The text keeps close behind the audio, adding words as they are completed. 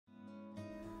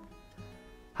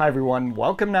Hi everyone,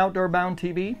 welcome to Outdoor Bound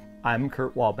TV. I'm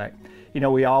Kurt Walbeck. You know,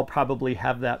 we all probably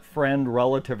have that friend,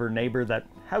 relative, or neighbor that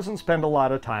hasn't spent a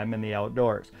lot of time in the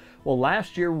outdoors. Well,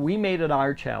 last year we made it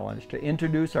our challenge to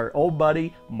introduce our old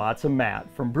buddy Motzza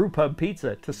Matt from Brewpub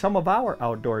Pizza to some of our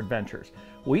outdoor adventures.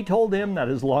 We told him that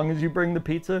as long as you bring the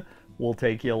pizza, we'll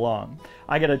take you along.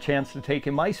 I got a chance to take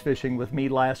him ice fishing with me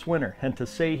last winter, and to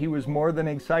say he was more than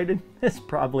excited is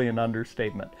probably an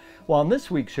understatement. Well, on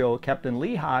this week's show, Captain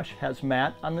Lee Haasch has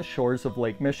Matt on the shores of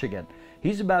Lake Michigan.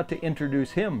 He's about to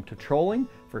introduce him to trolling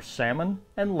for salmon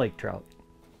and lake trout.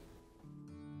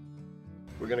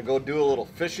 We're gonna go do a little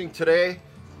fishing today.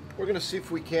 We're gonna see if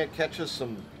we can't catch us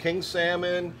some king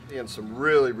salmon and some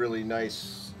really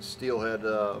nice steelhead,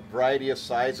 variety of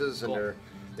sizes, and Cool.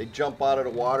 they jump out of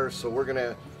the water, so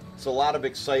it's a lot of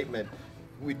excitement.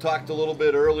 We talked a little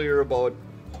bit earlier about,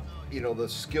 you know, the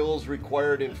skills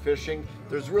required in fishing.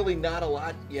 There's really not a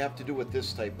lot you have to do with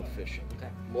this type of fishing. Okay.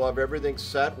 We'll have everything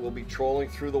set. We'll be trolling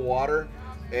through the water,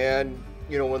 and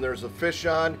you know, when there's a fish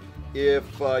on, if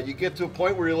you get to a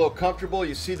point where you're a little comfortable,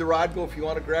 you see the rod go, if you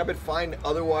want to grab it, fine.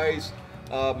 Otherwise,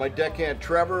 my deckhand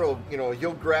Trevor will, you know,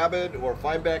 he'll grab it, or if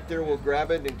I'm back there, we'll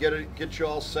grab it and get you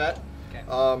all set. Okay.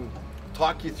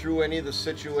 Talk you through any of the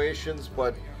situations,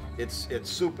 but it's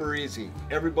super easy.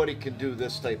 Everybody can do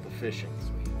this type of fishing.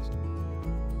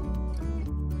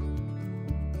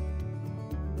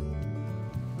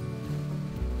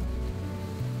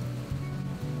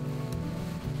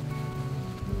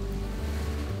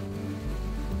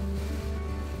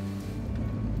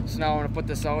 So now I'm going to put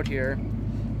this out here,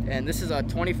 and this is a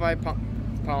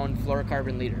 25-pound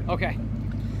fluorocarbon leader. Okay.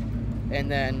 And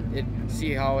then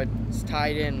see how it's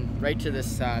tied in right to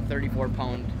this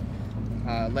 34-pound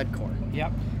lead core.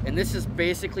 Yep. And this is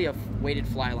basically a weighted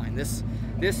fly line. This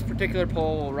particular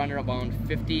pole will run around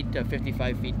 50 to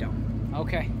 55 feet down.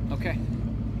 Okay. Okay.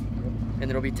 And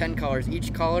there'll be 10 colors.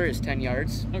 Each color is 10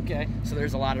 yards. Okay. So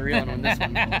there's a lot of reeling on this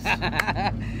one.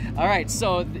 All right.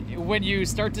 So when you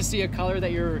start to see a color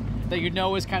that you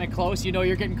know is kind of close, you know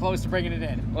you're getting close to bringing it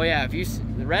in. Oh yeah.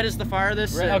 The red is the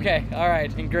farthest. Red, okay. All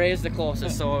right. And gray is the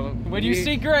closest. So when you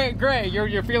see gray,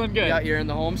 you're feeling good. Yeah, you're in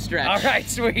the home stretch. All right.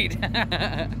 Sweet.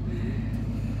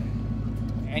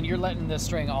 And you're letting the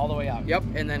string all the way up. Yep.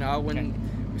 And then when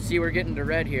see we're getting to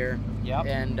red here. Yep.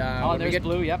 And oh, there's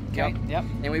blue. Yep. Okay. Yep.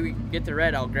 And when we get the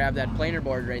red, I'll grab that planer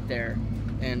board right there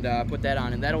and put that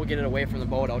on, and that'll get it away from the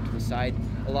boat out to the side,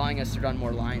 allowing us to run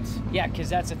more lines. Yeah, because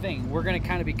that's the thing. We're going to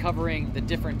kind of be covering the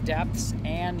different depths,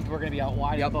 and we're going to be out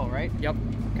wide of the boat, right? Yep.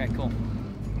 Okay, cool.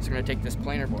 So we're going to take this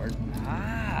planer board.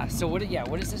 Ah, so what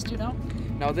does this do now?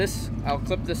 Now I'll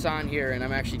clip this on here, and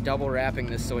I'm actually double wrapping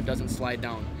this so it doesn't slide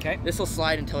down. Okay. This will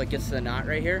slide until it gets to the knot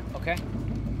right here. Okay.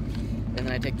 And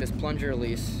then I take this plunger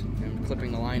release, and I'm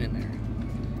clipping the line in there.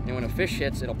 And when a fish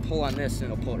hits, it'll pull on this,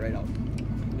 and it'll pull it right out.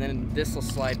 And then this will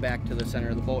slide back to the center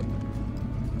of the boat,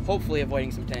 hopefully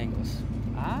avoiding some tangles.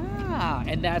 Ah,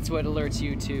 and that's what alerts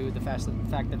you to the fact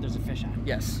that there's a fish on.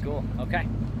 Yes. Cool. Okay.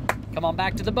 Come on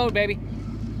back to the boat, baby.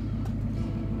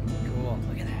 Cool.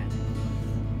 Look at that.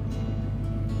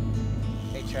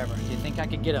 Hey, Trevor, do you think I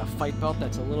could get a fight belt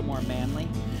that's a little more manly?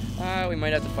 We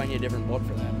might have to find you a different boat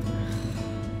for that.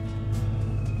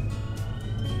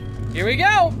 Here we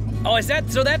go. Oh,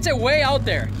 so that's it way out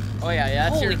there? Oh yeah,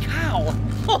 that's Holy cow.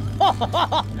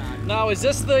 Now, is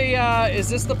this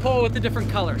the pole with the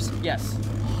different colors? Yes.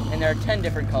 And there are 10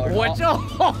 different colors.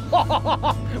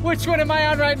 Which one am I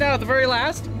on right now? The very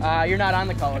last? You're not on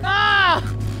the color. Ah!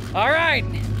 All right.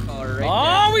 Color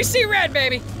right there. We see red,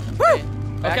 baby. Woo!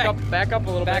 Okay. Back up a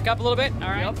little bit. Back up a little bit. All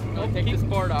right. Yep. I'll take this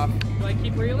board off. Do I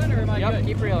keep reeling, or am I good?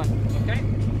 Keep reeling. Okay.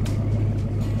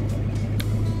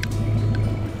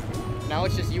 Now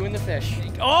it's just you and the fish.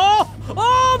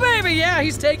 Oh, baby, yeah,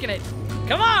 he's taking it.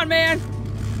 Come on, man.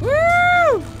 Woo!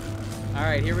 All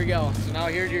right, here we go. So now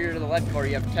here you're to the lead core.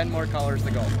 You have 10 more colors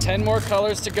to go. 10 more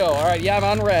colors to go. All right, yeah, I'm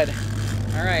on red.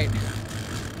 All right.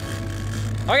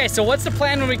 Okay, so what's the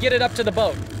plan when we get it up to the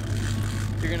boat?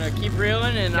 You're gonna keep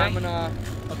reeling, and Okay. I'm gonna.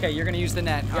 Okay, you're gonna use the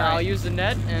net. Yeah, All right. I'll use the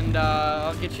net, and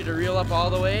I'll get you to reel up all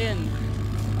the way, and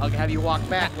I'll have you walk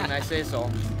back when I say so.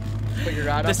 Put your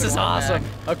rod up. This and is walk awesome.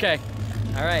 back. Okay.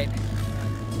 All right.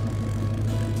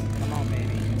 Come on,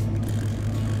 baby.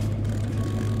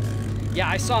 Yeah,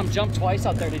 I saw him jump twice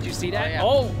out there. Did you see that?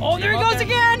 Oh, yeah. Oh, See there he him out goes there?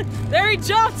 again. There he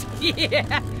jumped.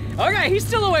 Yeah. Okay, he's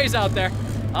still a ways out there.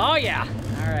 Oh, yeah.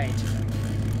 All right.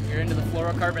 You're into the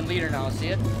fluorocarbon leader now. See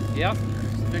it? Yep.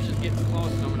 The fish is getting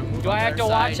close, so I'm gonna move. Do on I have their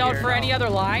to watch side out here for now. any other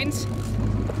lines?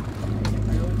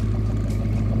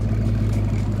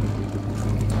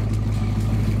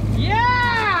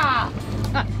 Yeah!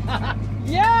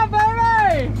 Yeah,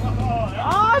 baby!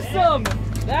 Awesome!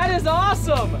 is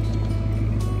awesome.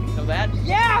 So that?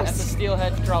 Yes! That's a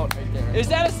steelhead trout right there. Is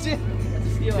that a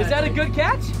Steelhead. Is that a good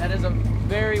catch? That is a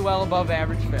very well above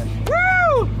average fish.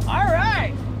 Woo! All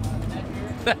right.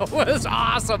 That was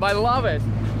awesome. I love it.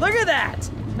 Look at that.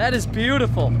 That is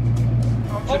beautiful.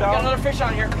 Oh, we got another fish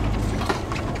on here. Here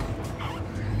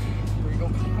we go.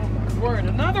 We're in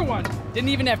another one. Didn't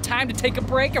even have time to take a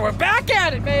break, and we're back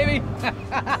at it, baby.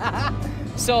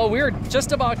 So we're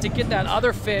just about to get that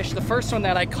other fish, the first one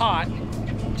that I caught,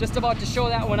 just about to show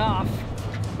that one off.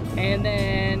 And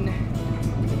then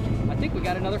I think we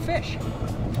got another fish.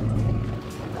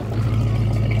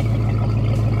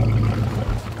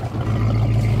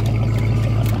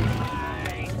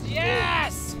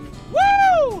 Yes!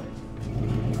 Woo!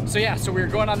 So yeah, so we were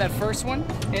going on that first one,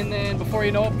 and then before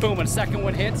you know it, boom, a second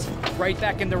one hits, right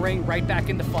back in the ring, right back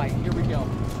in the fight. Here we go.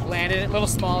 Landed it, a little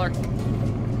smaller,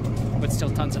 but still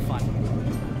tons of fun.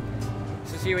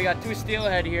 So see, we got two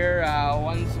steelhead here.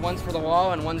 One's for the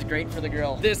wall and one's great for the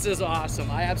grill. This is awesome.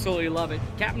 I absolutely love it.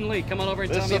 Captain Lee, come on over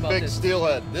and tell me about This this. is a big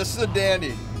steelhead. This is a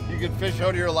dandy. You can fish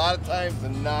out here a lot of times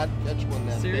and not catch one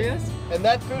that big. Serious? And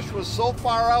that fish was so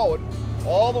far out,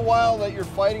 all the while that you're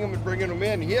fighting him and bringing him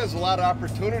in, he has a lot of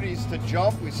opportunities to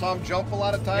jump. We saw him jump a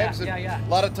lot of times. Yeah, and yeah. A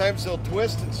lot of times he'll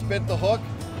twist and spit the hook.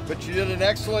 But you did an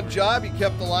excellent job. You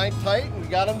kept the line tight and we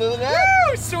got him to the net.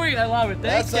 Woo! Sweet, I love it.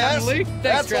 Thanks, That's Captain Lee. awesome.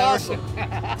 Thanks, That's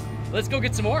Trevor. Let's go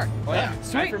get some more. Oh yeah,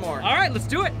 Sweet. time for more. All right, let's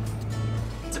do it.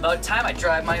 It's about time I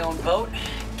drive my own boat.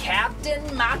 Captain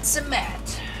Motzza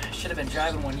Matt. Should have been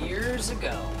driving one years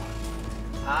ago.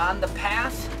 On the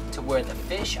path to where the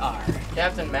fish are.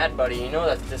 Captain Matt, buddy, you know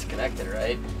that's disconnected,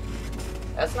 right?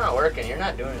 That's not working. You're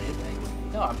not doing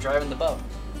anything. No, I'm driving the boat.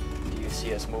 Do you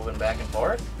see us moving back and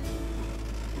forth?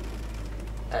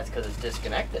 That's because it's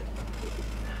disconnected.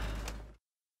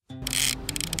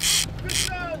 Fish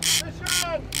on! Fish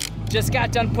on! Just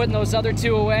got done putting those other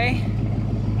two away.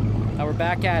 Now we're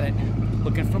back at it,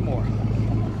 looking for more.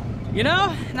 You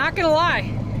know, not gonna lie,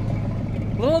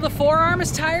 a little of the forearm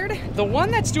is tired. The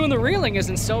one that's doing the reeling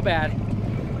isn't so bad.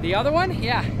 The other one,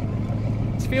 yeah,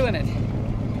 it's feeling it.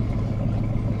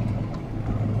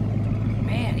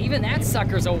 Man, even that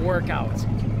sucker's a workout.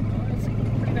 That's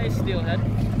a pretty nice steelhead.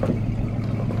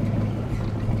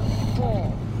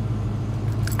 Oh.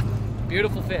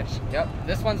 Beautiful fish. Yep,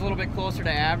 this one's a little bit closer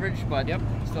to average, but Yep.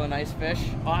 still a nice fish.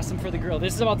 Awesome for the grill.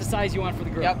 This is about the size you want for the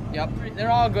grill. Yep.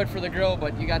 They're all good for the grill,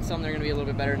 but you got some that are gonna be a little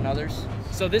bit better than others.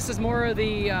 So this is more of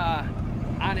the,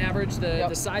 on average,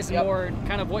 the size and more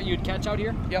kind of what you'd catch out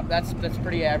here? Yep, that's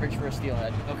pretty average for a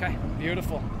steelhead. Okay,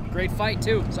 beautiful. Great fight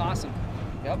too, it's awesome.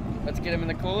 Yep, let's get them in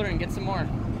the cooler and get some more.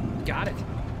 Got it.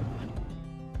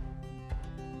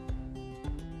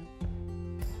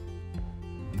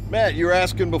 Matt, you were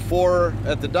asking before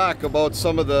at the dock about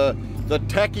some of the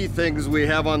techie things we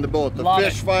have on the boat, the Love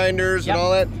fish it. finders Yep. and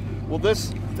all that. Well,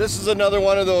 this is another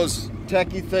one of those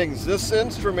techie things. This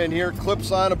instrument here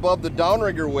clips on above the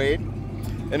downrigger weight,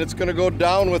 and it's going to go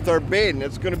down with our bait, and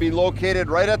it's going to be located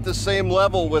right at the same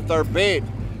level with our bait.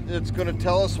 It's going to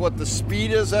tell us what the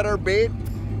speed is at our bait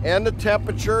and the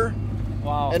temperature.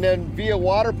 Wow. And then via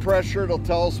water pressure, it'll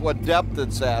tell us what depth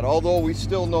it's at, although we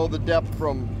still know the depth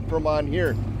from on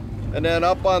here. And then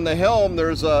up on the helm,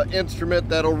 there's an instrument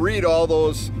that'll read all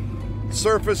those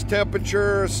surface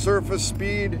temperature, surface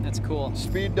speed, That's cool.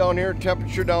 speed down here,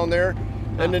 temperature down there.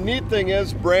 And the neat thing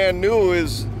is, brand new,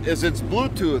 is it's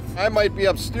Bluetooth. I might be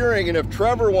up steering, and if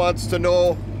Trevor wants to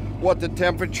know what the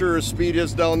temperature or speed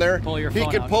is down there, Pull your he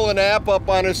phone could out. pull an app up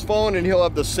on his phone and he'll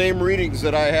have the same readings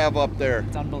that I have up there.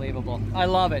 It's unbelievable. I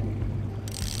love it.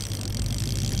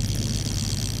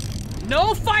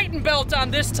 No fighting belt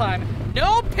on this time.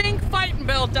 No pink fighting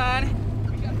belt on.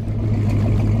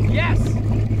 Yes.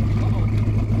 Uh-oh.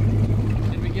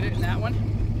 Did we get it in that one?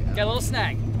 Yeah. Got a little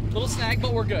snag.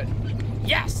 But we're good.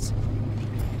 Yes.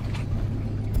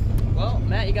 Well,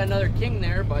 Matt, you got another king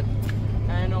there, but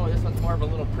I know this one's more of a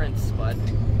little prince, but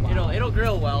it'll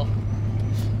grill well.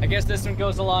 I guess this one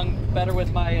goes along better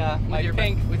with my my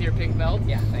pink. With your pink belt.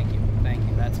 Yeah, thank you.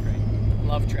 That's great.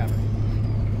 Love Trevor.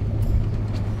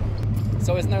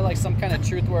 So isn't there like some kind of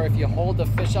truth where if you hold the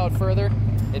fish out further,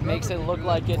 it makes it look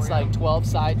like it's like 12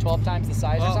 times the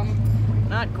size or something?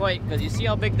 Not quite, because you see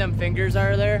how big them fingers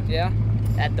are there? Yeah.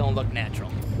 That don't look natural.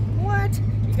 What?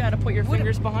 You gotta put your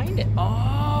fingers behind it.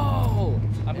 Oh!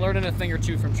 I'm learning a thing or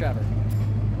two from Trevor.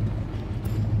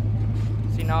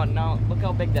 See now look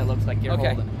how big that looks like you're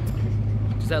holding.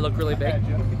 Does that look really big?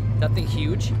 That thing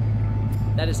huge?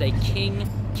 That is a king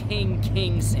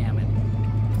salmon.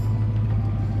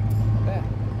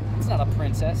 It's not a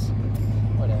princess.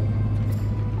 Whatever.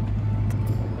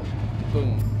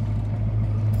 Boom.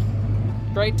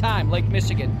 Great time, Lake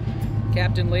Michigan.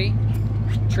 Captain Lee,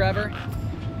 Trevor,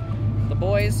 the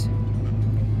boys,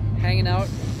 hanging out,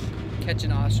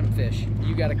 catching awesome fish.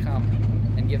 You gotta come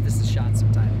and give this a shot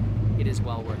sometime. It is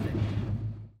well worth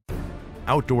it.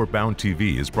 Outdoor Bound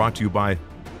TV is brought to you by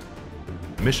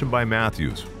Mission by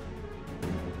Matthews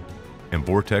and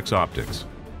Vortex Optics.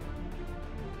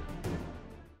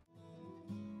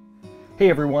 Hey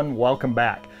everyone, welcome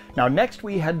back. Now next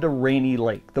we head to Rainy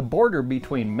Lake, the border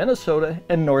between Minnesota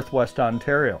and Northwest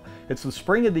Ontario. It's the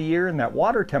spring of the year and that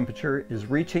water temperature is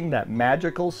reaching that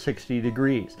magical 60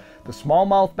 degrees. The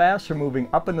smallmouth bass are moving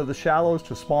up into the shallows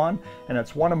to spawn, and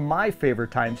it's one of my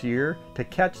favorite times of year to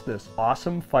catch this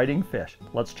awesome fighting fish.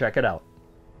 Let's check it out.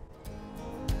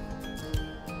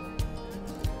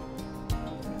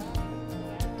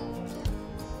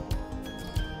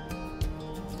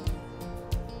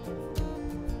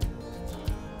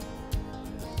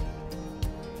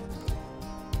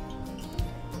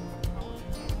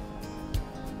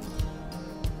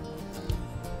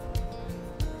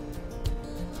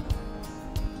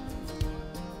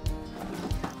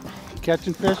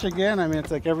 Catching fish again. I mean, it's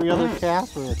like every other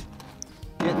cast we're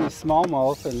getting the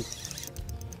smallmouth, and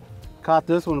caught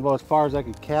this one about as far as I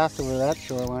could cast over that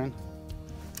shoreline.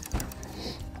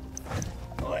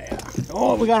 Oh yeah.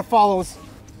 Oh, we gotta follow us.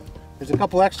 There's a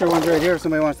couple extra ones right here if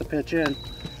somebody wants to pitch in.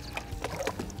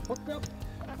 Hooked up.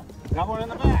 Got one in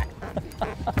the back.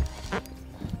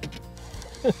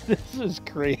 This is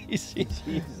crazy.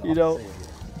 You know,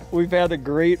 we've had a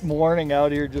great morning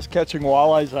out here just catching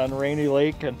walleyes on Rainy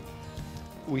Lake, and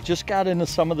we just got into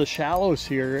some of the shallows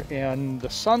here, and the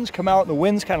sun's come out and the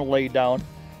wind's kind of laid down,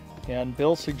 and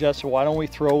Bill suggested, why don't we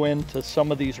throw into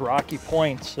some of these rocky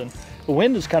points, and the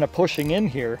wind is kind of pushing in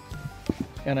here,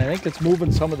 and I think it's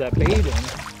moving some of that bait in.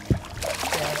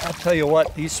 And I'll tell you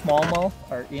what, these smallmouth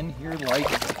are in here like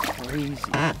crazy.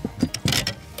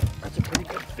 That's a pretty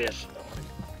good fish.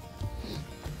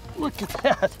 Look at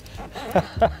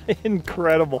that.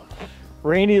 Incredible.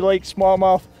 Rainy Lake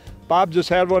smallmouth. Bob just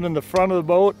had one in the front of the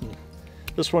boat, and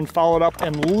this one followed up,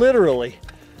 and literally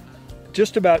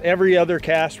just about every other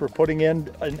cast we're putting in,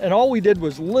 and all we did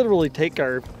was literally take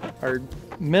our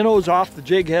minnows off the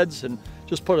jig heads and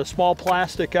just put a small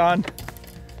plastic on,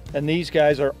 and these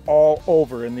guys are all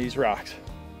over in these rocks.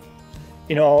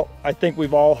 You know, I think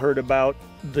we've all heard about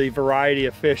the variety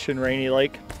of fish in Rainy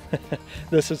Lake.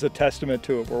 This is a testament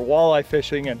to it. We're walleye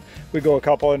fishing, and we go a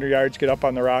couple hundred yards, get up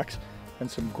on the rocks, and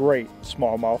some great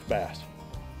smallmouth bass.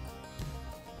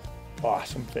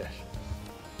 Awesome fish.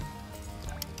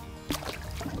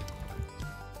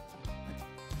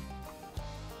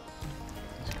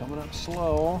 It's coming up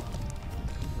slow.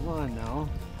 Come on now.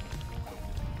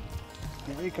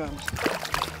 Here he comes.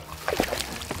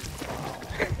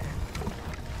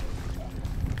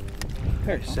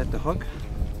 There, set the hook.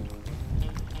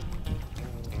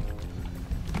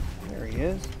 There he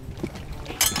is.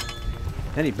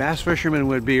 Any bass fisherman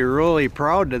would be really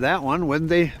proud of that one, wouldn't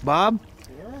they, Bob?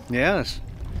 Yeah. Yes.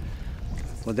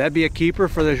 Would that be a keeper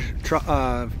for the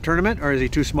tournament, or is he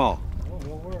too small? Oh,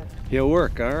 he'll work. He'll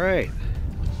work, all right.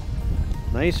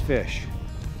 Nice fish.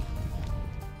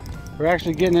 We're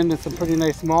actually getting into some pretty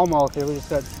nice smallmouth here. We just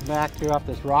got smacked here off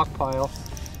this rock pile.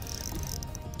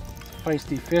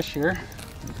 Feisty fish here.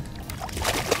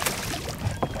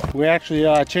 We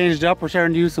actually changed up. We're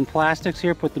starting to use some plastics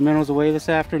here, put the minnows away this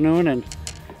afternoon, and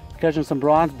catching some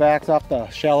bronze backs off the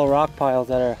shallow rock piles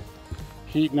that are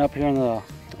heating up here in the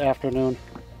afternoon.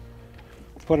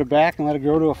 Put it back and let it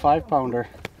grow to a 5-pounder.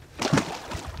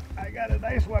 I got a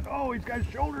nice one. Oh, he's got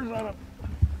shoulders on him.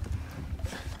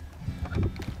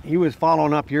 He was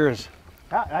following up yours.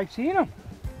 I seen him.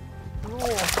 Oh,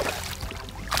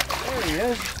 there he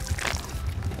is.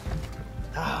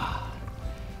 Ah,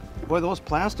 boy, those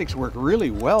plastics work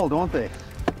really well, don't they?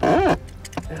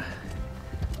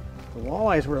 The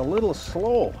walleyes were a little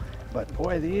slow, but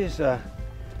boy, these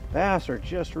bass are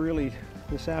just really,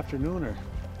 this afternoon, are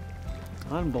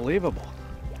unbelievable.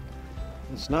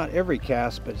 It's not every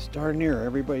cast, but it's darn near.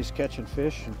 Everybody's catching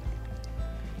fish,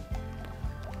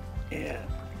 and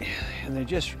they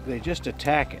just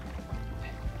attack it.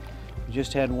 We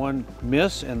just had one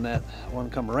miss, and that one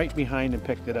come right behind and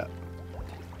picked it up.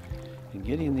 And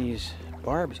getting these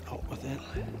barbs out with it.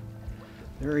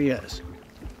 There he is.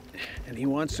 And he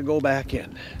wants to go back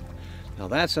in. Now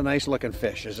that's a nice looking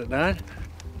fish, is it not?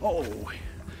 Oh,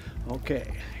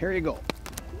 okay, here you go.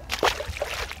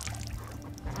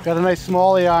 Got a nice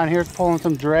smallie on here, pulling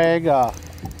some drag.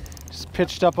 Just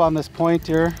pitched up on this point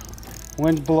here.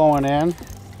 Wind blowing in.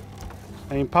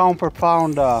 I mean, pound per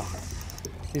pound,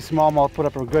 these smallmouth put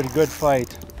up a good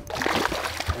fight.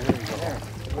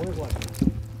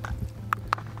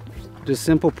 Just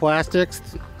simple plastics,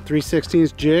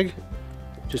 3/16 jig.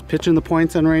 Just pitching the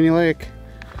points on Rainy Lake.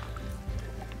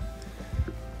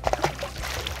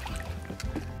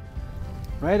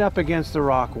 Right up against the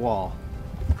rock wall.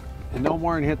 And no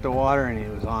more than hit the water and he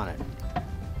was on it.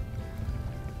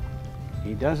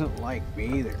 He doesn't like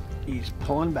me either. He's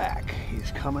pulling back.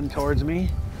 He's coming towards me.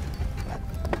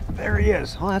 There he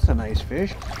is. Oh, that's a nice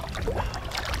fish.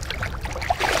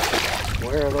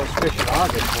 Where are those fish in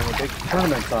August when the big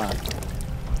tournament's on?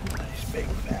 Nice big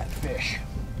fat fish.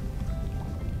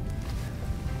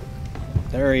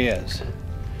 There he is.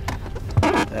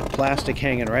 That plastic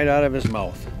hanging right out of his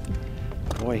mouth.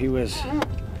 Boy, he was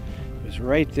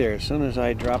right there. As soon as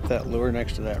I dropped that lure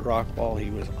next to that rock wall, he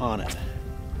was on it.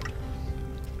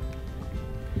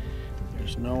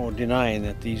 There's no denying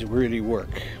that these really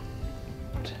work.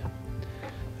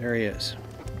 There he is.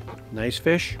 Nice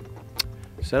fish.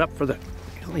 Set up for the...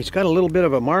 He's got a little bit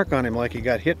of a mark on him like he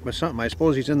got hit with something. I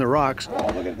suppose he's in the rocks.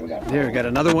 There, got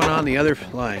another one on the other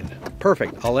line.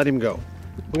 Perfect. I'll let him go.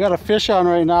 We got a fish on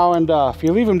right now, and if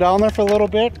you leave him down there for a little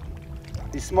bit,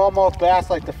 these smallmouth bass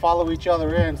like to follow each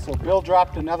other in. So Bill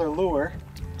dropped another lure.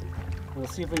 We'll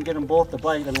see if we can get them both to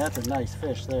bite. I mean, that's a nice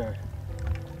fish there.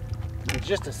 And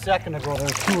just a second ago, there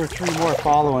were 2 or 3 more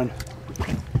following.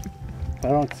 I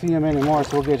don't see him anymore,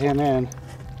 so we'll get him in.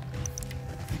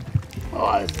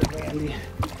 Oh, this is a dandy.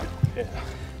 Yeah.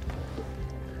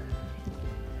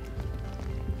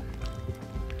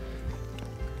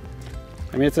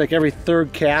 I mean, it's like every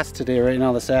 3rd cast today, right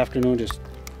now, this afternoon,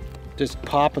 just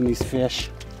popping these fish.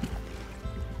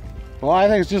 Well, I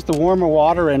think it's just the warmer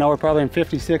water right now. We're probably in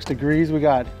 56 degrees. We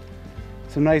got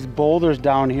some nice boulders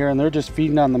down here, and they're just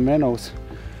feeding on the minnows.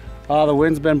 The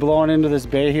wind's been blowing into this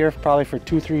bay here probably for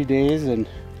 2-3 days, and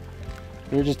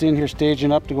they're just in here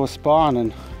staging up to go spawn,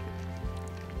 and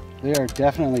they are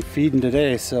definitely feeding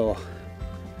today. So,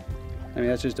 I mean,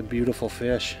 that's just a beautiful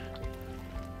fish.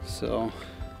 So,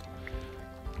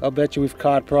 I'll bet you we've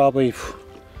caught probably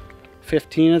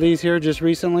 15 of these here just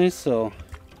recently. So,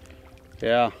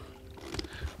 yeah,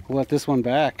 we'll let this one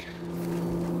back.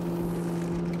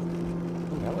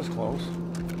 Ooh, that was close.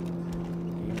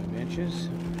 Even inches.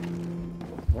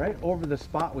 Right over the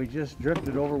spot we just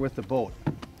drifted over with the boat.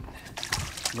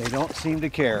 They don't seem to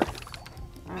care.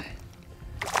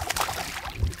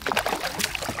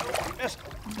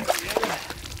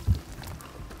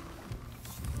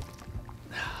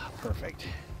 Perfect.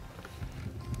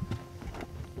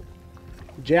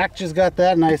 Jack just got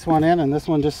that nice one in, and this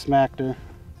one just smacked her.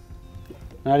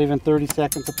 Not even 30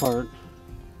 seconds apart.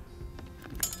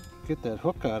 Get that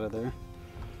hook out of there.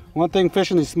 One thing,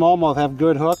 fishing these smallmouth have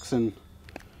good hooks, and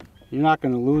you're not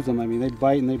going to lose them. I mean, they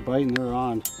bite and they bite and they're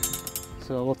on.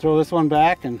 So we'll throw this one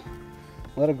back and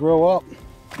let it grow up.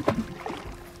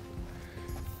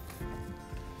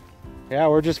 Yeah,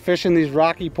 we're just fishing these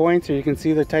rocky points here. You can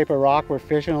see the type of rock we're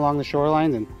fishing along the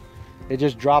shoreline, and it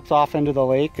just drops off into the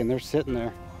lake and they're sitting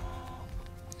there.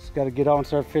 Just got to get out and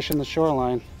start fishing the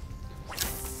shoreline.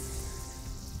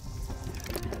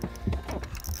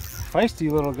 Feisty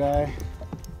little guy.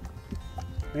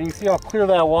 And you can see how clear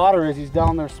that water is. He's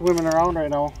down there swimming around right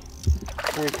now.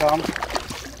 Here he comes.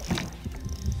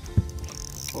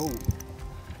 Oh,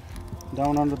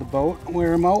 down under the boat.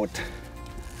 Wear him out.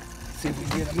 Let's see if we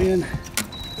can get him in.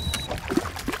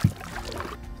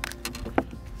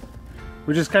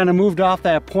 We just kind of moved off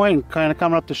that point, kind of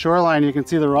coming up the shoreline. You can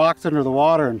see the rocks under the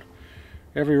water, and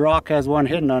every rock has one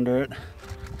hidden under it.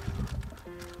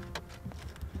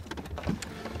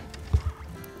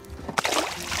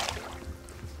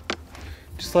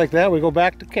 Just like that, we go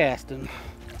back to casting.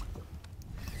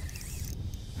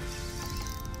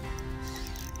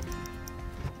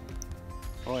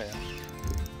 Oh yeah.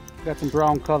 Got some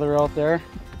brown color out there.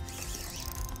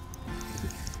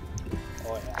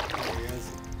 Oh yeah, there he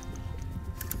is.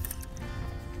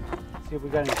 See if we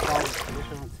got any solid fish.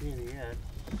 I don't see any yet.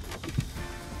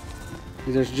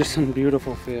 There's just some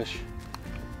beautiful fish.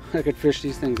 I could fish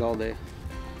these things all day.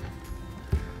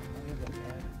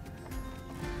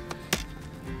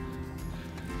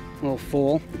 A little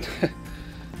full.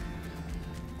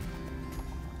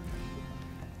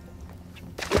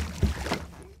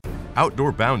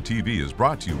 Outdoor Bound TV is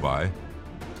brought to you by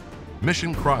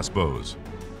Mission Crossbows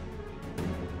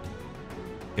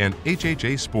and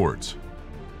HHA Sports.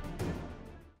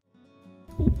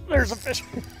 There's a fish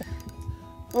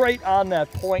right on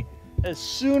that point. As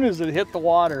soon as it hit the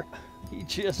water, he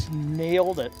just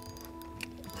nailed it.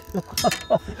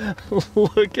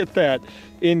 Look at that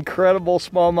incredible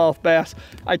smallmouth bass.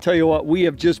 I tell you what, we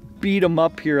have just beat them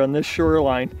up here on this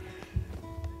shoreline.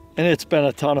 and it's been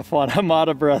a ton of fun. I'm out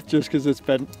of breath just because it's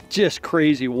been just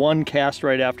crazy. One cast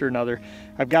right after another.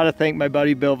 I've got to thank my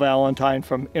buddy Bill Valentine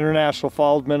from International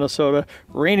Falls, Minnesota,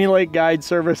 Rainy Lake Guide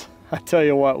Service. I tell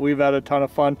you what, we've had a ton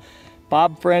of fun.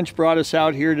 Bob French brought us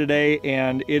out here today,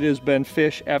 and it has been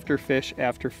fish after fish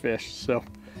after fish. So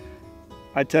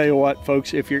I tell you what,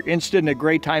 folks, if you're interested in a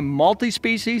great time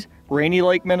multi-species, Rainy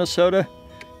Lake, Minnesota,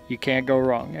 you can't go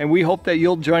wrong. And we hope that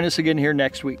you'll join us again here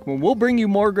next week when we'll bring you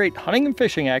more great hunting and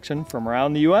fishing action from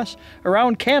around the U.S.,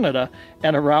 around Canada,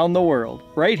 and around the world,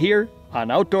 right here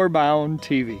on Outdoor Bound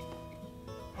TV.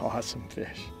 Awesome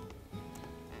fish.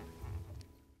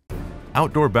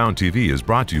 Outdoor Bound TV is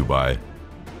brought to you by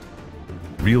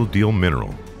Real Deal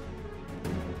Mineral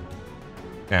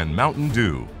and Mountain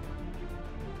Dew.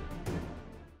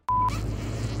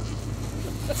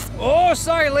 Oh,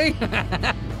 sorry, Lee.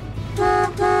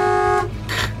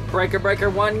 Breaker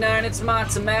 19, it's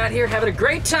Motzza Matt here, having a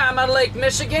great time on Lake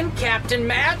Michigan. Captain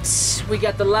Matt, we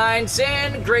got the lines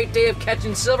in. Great day of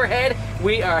catching silverhead.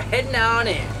 We are heading on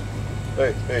in.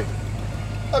 Hey,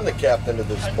 I'm the captain of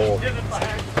this boat.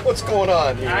 What's going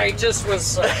on here? I just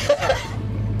was...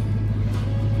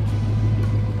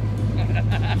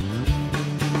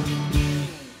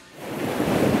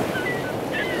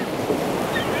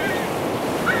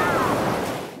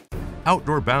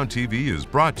 Outdoor Bound TV is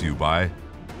brought to you by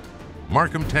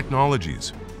Markham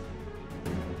Technologies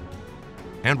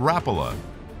and Rapala.